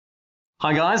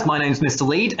Hi guys, my name's Mr.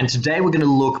 Lead, and today we're going to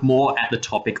look more at the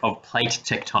topic of plate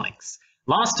tectonics.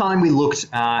 Last time we looked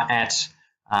at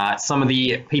some of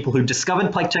the people who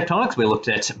discovered plate tectonics. We looked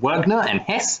at Wegener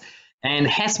and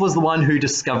Hess was the one who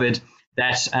discovered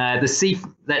that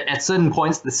that at certain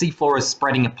points the seafloor is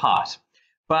spreading apart.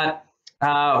 But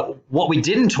what we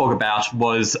didn't talk about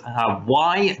was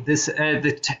why the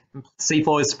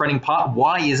seafloor is spreading apart.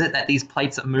 Why is it that these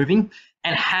plates are moving,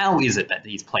 and how is it that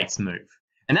these plates move?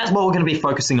 And that's what we're going to be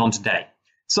focusing on today.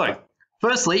 So,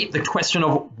 firstly, the question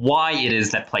of why it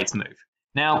is that plates move.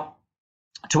 Now,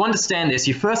 to understand this,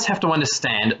 you first have to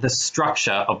understand the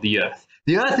structure of the Earth.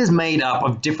 The Earth is made up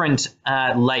of different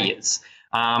layers.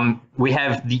 We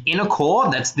have the inner core,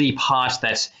 that's the part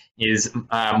that is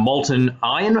molten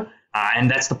iron, and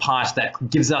that's the part that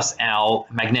gives us our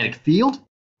magnetic field.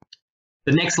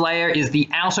 The next layer is the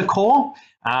outer core,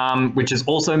 which is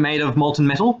also made of molten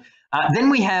metal. Then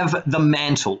we have the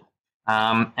mantle,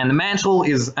 and the mantle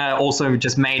is also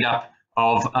just made up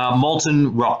of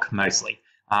molten rock mostly.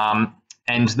 And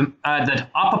the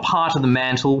upper part of the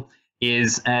mantle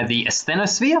is the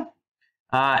asthenosphere,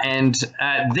 and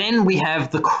then we have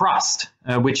the crust,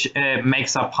 which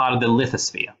makes up part of the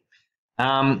lithosphere.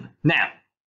 Now,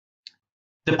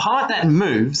 the part that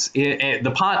moves,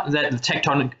 the part that the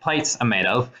tectonic plates are made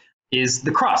of, is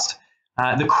the crust.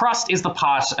 The crust is the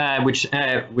part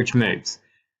which moves.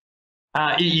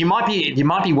 You might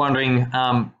be wondering,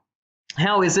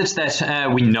 how is it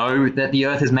that we know that the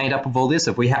Earth is made up of all this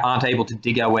if we aren't able to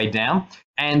dig our way down?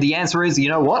 And the answer is, you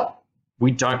know what? We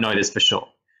don't know this for sure.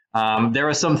 There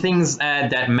are some things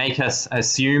that make us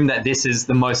assume that this is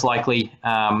the most likely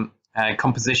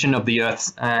composition of the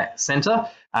Earth's center,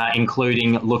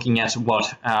 including looking at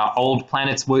what old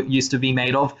planets used to be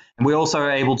made of, and we're also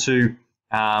able to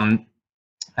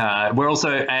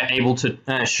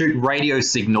shoot radio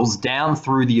signals down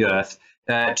through the Earth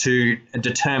to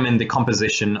determine the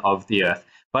composition of the Earth.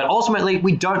 But ultimately,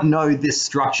 we don't know this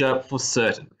structure for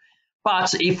certain.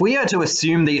 But if we are to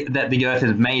assume that the Earth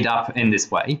is made up in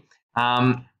this way,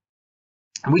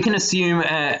 we can assume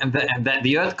that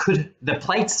the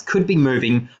plates could be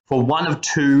moving for one of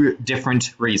two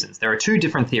different reasons. There are two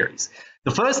different theories.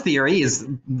 The first theory is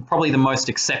probably the most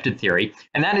accepted theory,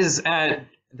 and that is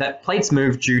that plates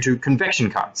move due to convection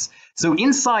currents. So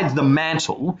inside the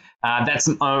mantle, that's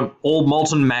all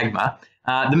molten magma.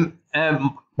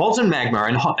 Molten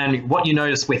magma and what you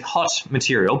notice with hot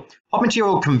material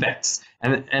convects,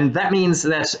 and that means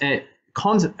that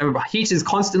heat is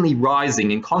constantly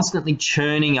rising and constantly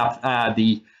churning up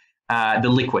the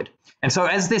liquid. And so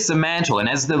as this mantle and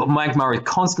as the magma is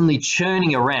constantly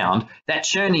churning around, that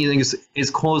churning is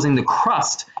causing the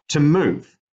crust to move.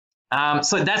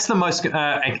 So that's the most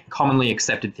commonly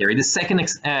accepted theory. The second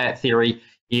theory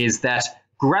is that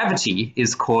gravity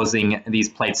is causing these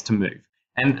plates to move,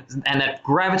 and that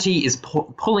gravity is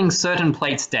pulling certain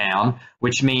plates down,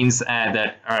 which means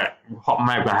that hot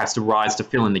magma has to rise to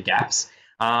fill in the gaps.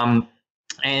 And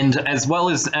as well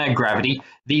as gravity,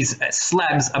 these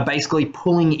slabs are basically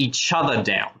pulling each other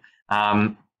down.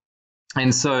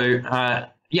 And so,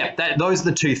 yeah, those are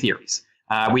the two theories.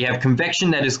 We have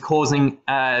convection that is causing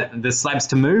the slabs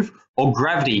to move, or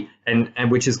gravity, and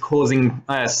which is causing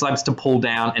slabs to pull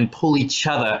down and pull each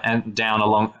other down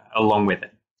along with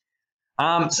it.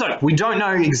 So we don't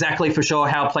know exactly for sure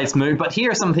how plates move, but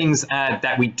here are some things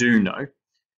that we do know.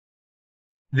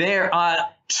 There are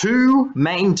two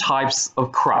main types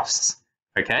of crusts.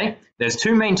 Okay, there's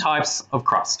two main types of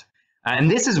crust,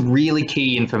 and this is really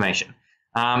key information.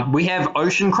 We have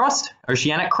oceanic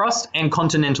crust, and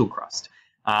continental crust.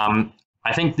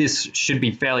 I think this should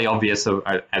be fairly obvious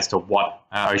as to what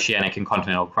oceanic and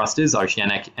continental crust is.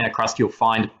 Oceanic crust you'll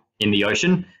find in the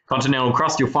ocean. Continental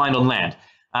crust you'll find on land.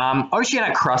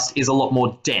 Oceanic crust is a lot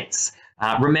more dense.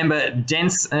 Remember,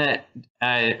 dense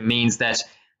means that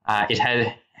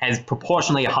it has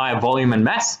proportionally a higher volume and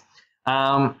mass.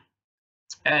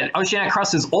 Oceanic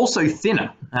crust is also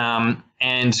thinner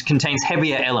and contains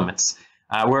heavier elements,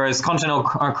 whereas continental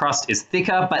crust is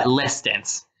thicker but less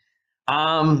dense.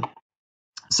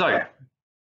 So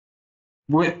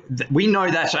we know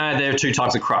that there are two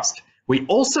types of crust. We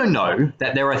also know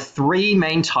that there are three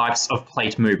main types of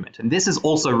plate movement, and this is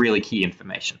also really key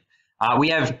information. We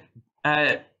have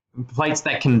plates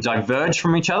that can diverge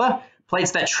from each other,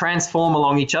 plates that transform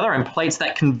along each other, and plates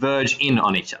that converge in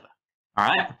on each other. All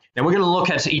right. Then we're going to look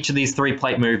at each of these three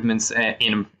plate movements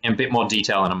in a bit more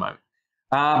detail in a moment.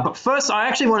 But first, I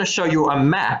actually want to show you a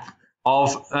map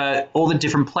of all the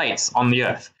different plates on the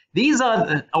Earth. These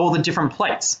are all the different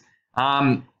plates.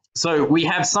 So we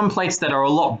have some plates that are a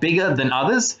lot bigger than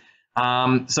others.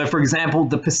 So for example,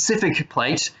 the Pacific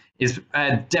plate is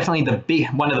definitely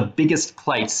one of the biggest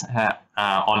plates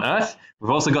on Earth. We've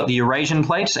also got the Eurasian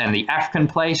plate and the African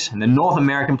plate and the North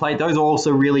American plate. Those are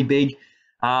also really big.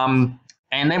 And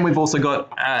then we've also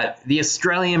got the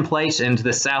Australian plate and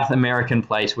the South American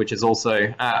plate, which is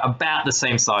also about the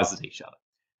same size as each other.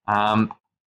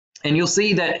 And you'll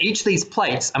see that each of these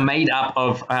plates are made up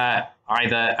of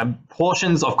either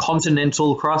portions of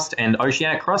continental crust and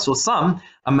oceanic crust, or some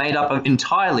are made up of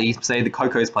entirely, say the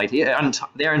Cocos plate here,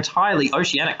 they're entirely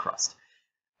oceanic crust.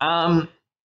 And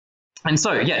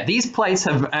so, yeah, these plates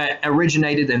have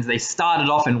originated and they started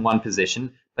off in one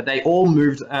position, but they all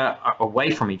moved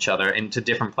away from each other into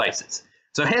different places.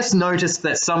 So Hess noticed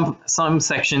that some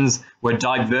sections were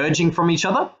diverging from each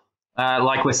other,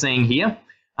 like we're seeing here.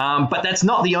 But that's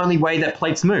not the only way that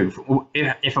plates move.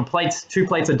 If two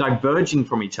plates are diverging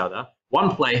from each other,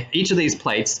 each of these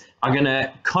plates are going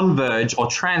to converge or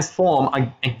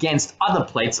transform against other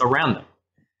plates around them.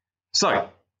 So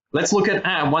let's look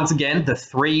at, once again, the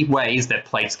three ways that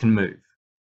plates can move.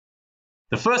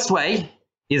 The first way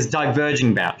is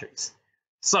diverging boundaries.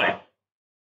 So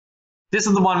this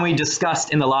is the one we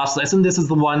discussed in the last lesson. This is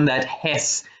the one that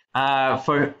Hess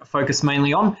focused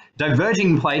mainly on.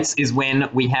 Diverging plates is when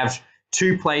we have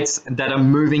two plates that are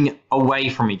moving away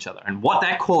from each other. And what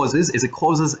that causes is it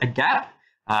causes a gap,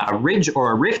 a ridge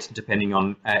or a rift, depending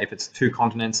on if it's two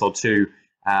continents or two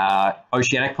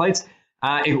oceanic plates.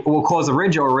 It will cause a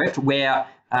ridge or a rift where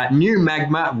new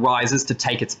magma rises to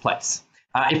take its place.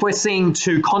 If we're seeing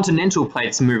two continental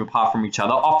plates move apart from each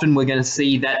other, often we're going to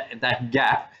see that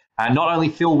gap not only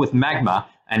filled with magma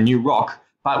and new rock,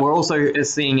 but we're also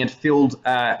seeing it filled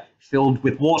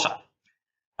with water.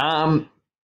 I'm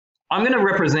going to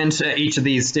represent each of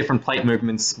these different plate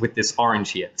movements with this orange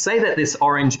here. Say that this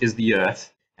orange is the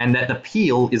Earth and that the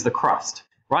peel is the crust.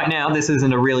 Right now, this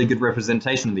isn't a really good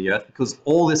representation of the Earth because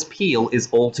all this peel is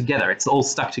all together. It's all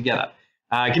stuck together.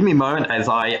 Give me a moment as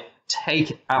I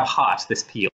take apart this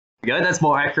peel. There we go. That's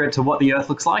more accurate to what the Earth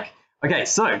looks like. Okay,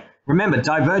 so remember,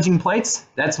 diverging plates,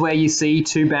 that's where you see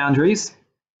two boundaries.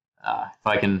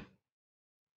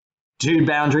 Two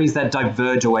boundaries that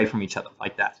diverge away from each other,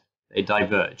 like that. They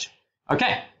diverge.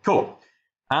 Okay, cool.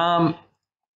 Now,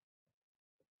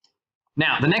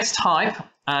 the next type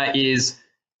is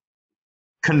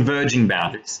converging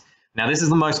boundaries. Now, this is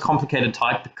the most complicated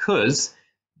type because,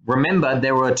 remember,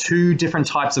 there were two different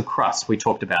types of crust we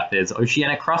talked about. There's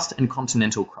oceanic crust and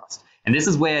continental crust. And this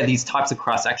is where these types of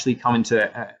crust actually come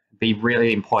into be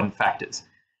really important factors.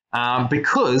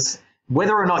 Because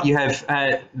whether or not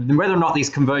these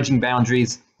converging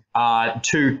boundaries are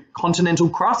two continental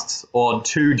crusts or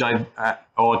two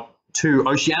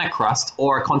oceanic crusts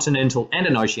or a continental and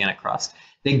an oceanic crust,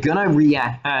 they're going to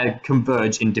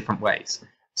converge in different ways.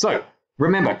 So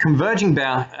remember, converging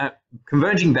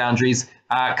boundaries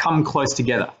come close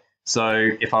together.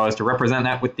 So if I was to represent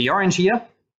that with the orange here,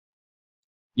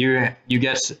 you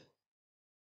get,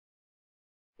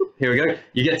 here we go,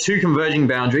 you get two converging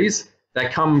boundaries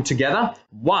that come together.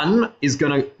 One is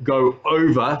going to go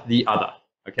over the other,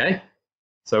 okay?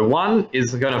 So one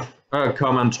is going to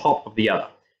come on top of the other.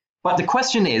 But the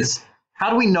question is,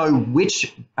 how do we know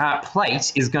which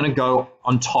plate is going to go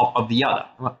on top of the other?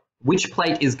 Which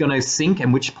plate is going to sink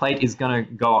and which plate is going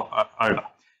to go over?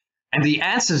 And the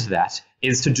answer to that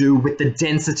is to do with the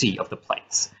density of the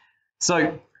plates.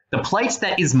 So the plate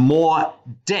that is more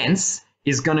dense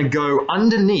is going to go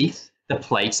underneath the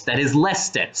plate that is less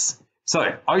dense.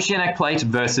 So oceanic plate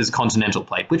versus continental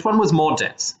plate. Which one was more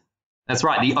dense? That's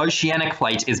right, the oceanic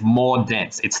plate is more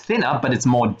dense. It's thinner, but it's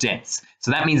more dense.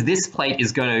 So that means this plate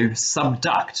is going to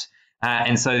subduct.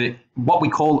 And so what we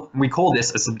call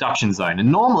this a subduction zone.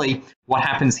 And normally what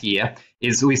happens here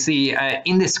is we see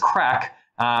in this crack,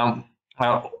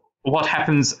 what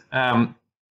happens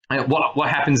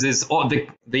is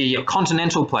the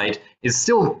continental plate is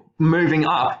still moving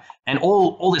up, and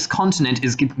all this continent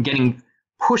is getting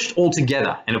pushed all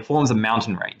together, and it forms a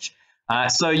mountain range.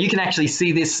 So you can actually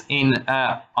see this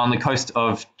on the coast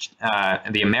of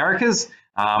the Americas.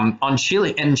 In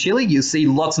Chile, you see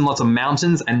lots and lots of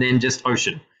mountains and then just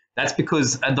ocean. That's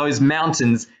because those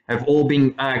mountains have all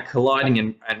been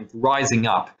colliding and rising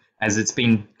up as it's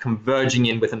been converging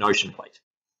in with an ocean plate.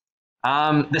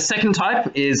 The second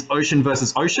type is ocean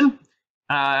versus ocean.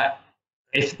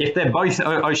 If they're both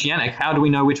oceanic, how do we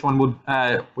know which one will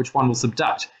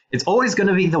subduct? It's always going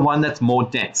to be the one that's more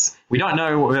dense. We don't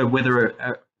know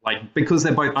whether, because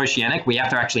they're both oceanic, we have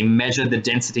to actually measure the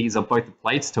densities of both the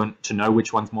plates to know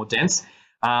which one's more dense.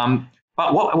 But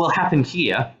what will happen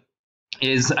here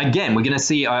is, again, we're going to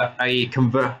see one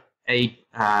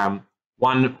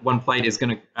plate is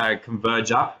going to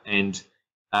converge up and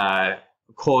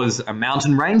cause a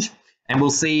mountain range, and we'll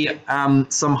see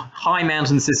some high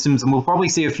mountain systems, and we'll probably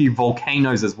see a few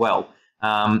volcanoes as well.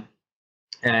 And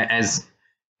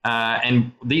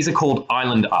these are called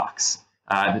island arcs.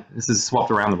 This is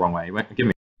swapped around the wrong way. Give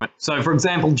me a moment. So, for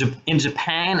example, in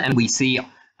Japan, and we see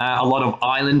a lot of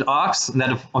island arcs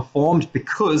that are formed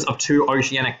because of two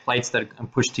oceanic plates that are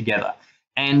pushed together.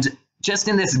 And just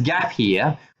in this gap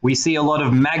here, we see a lot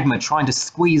of magma trying to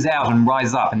squeeze out and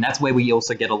rise up, and that's where we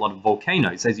also get a lot of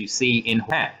volcanoes, as you see in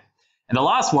Japan. And the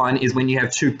last one is when you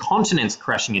have two continents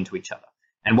crashing into each other.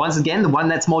 And once again, the one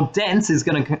that's more dense is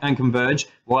going to converge,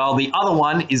 while the other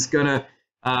one is going to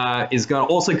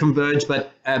also converge,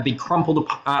 but be crumpled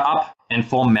up and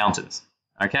form mountains.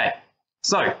 Okay,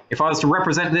 so if I was to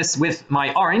represent this with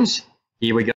my orange,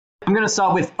 here we go. I'm going to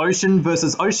start with ocean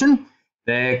versus ocean.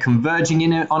 They're converging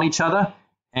in on each other,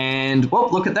 and well,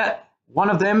 look at that. One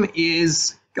of them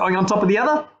is going on top of the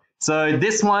other. So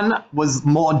this one was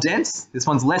more dense, this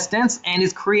one's less dense, and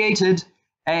has created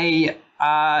a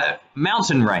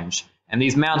mountain range. And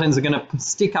these mountains are going to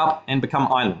stick up and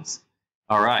become islands.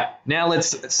 All right, now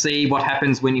let's see what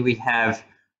happens when we have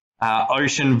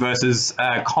ocean versus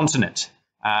continent.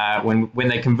 When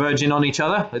they converge in on each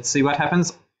other, let's see what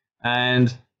happens.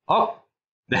 And, oh,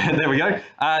 there we go.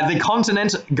 The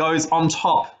continent goes on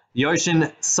top. The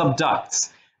ocean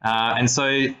subducts. And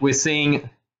so we're seeing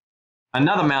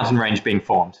another mountain range being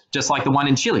formed, just like the one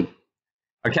in Chile.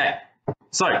 Okay,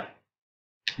 so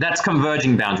that's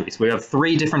converging boundaries. We have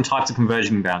three different types of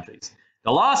converging boundaries.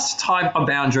 The last type of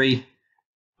boundary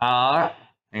are,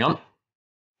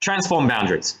 transform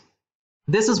boundaries.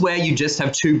 This is where you just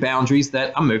have two boundaries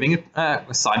that are moving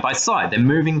side by side. They're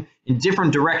moving in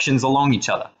different directions along each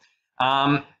other.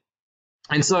 And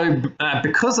so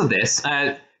because of this,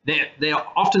 they're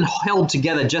often held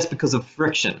together just because of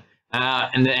friction.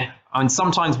 And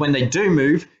sometimes when they do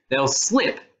move, they'll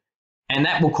slip, and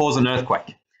that will cause an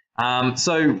earthquake.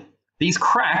 So these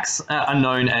cracks are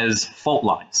known as fault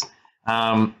lines.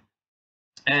 And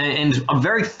a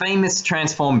very famous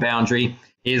transform boundary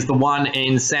is the one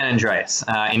in San Andreas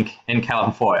in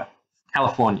California.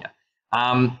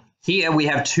 Here we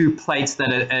have two plates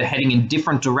that are heading in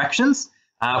different directions.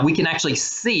 We can actually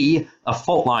see a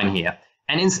fault line here.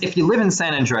 And if you live in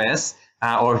San Andreas,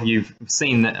 or if you've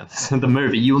seen the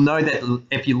movie, you'll know that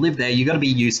if you live there, you've got to be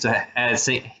used to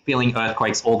feeling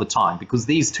earthquakes all the time, because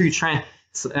these two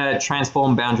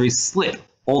transform boundaries slip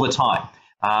all the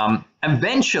time.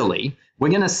 Eventually, we're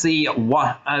going to see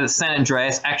San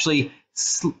Andreas actually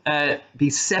be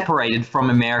separated from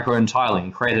America entirely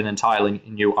and create an entirely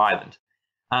new island.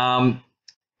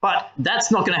 But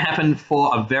that's not going to happen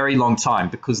for a very long time,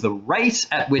 because the rate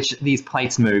at which these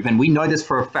plates move, and we know this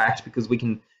for a fact because we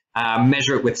can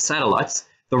measure it with satellites,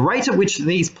 the rate at which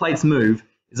these plates move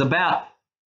is about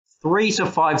 3 to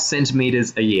 5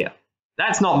 centimeters a year.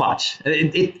 That's not much.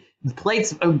 The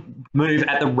plates move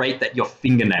at the rate that your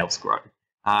fingernails grow.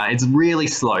 It's really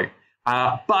slow,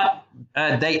 but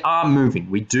they are moving.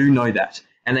 We do know that.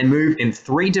 And they move in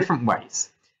 3 different ways.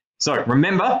 So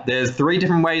remember, there's 3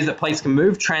 different ways that plates can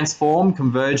move: transform,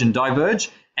 converge, and diverge.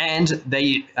 And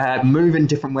they move in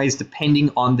different ways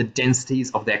depending on the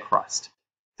densities of their crust.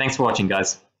 Thanks for watching,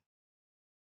 guys.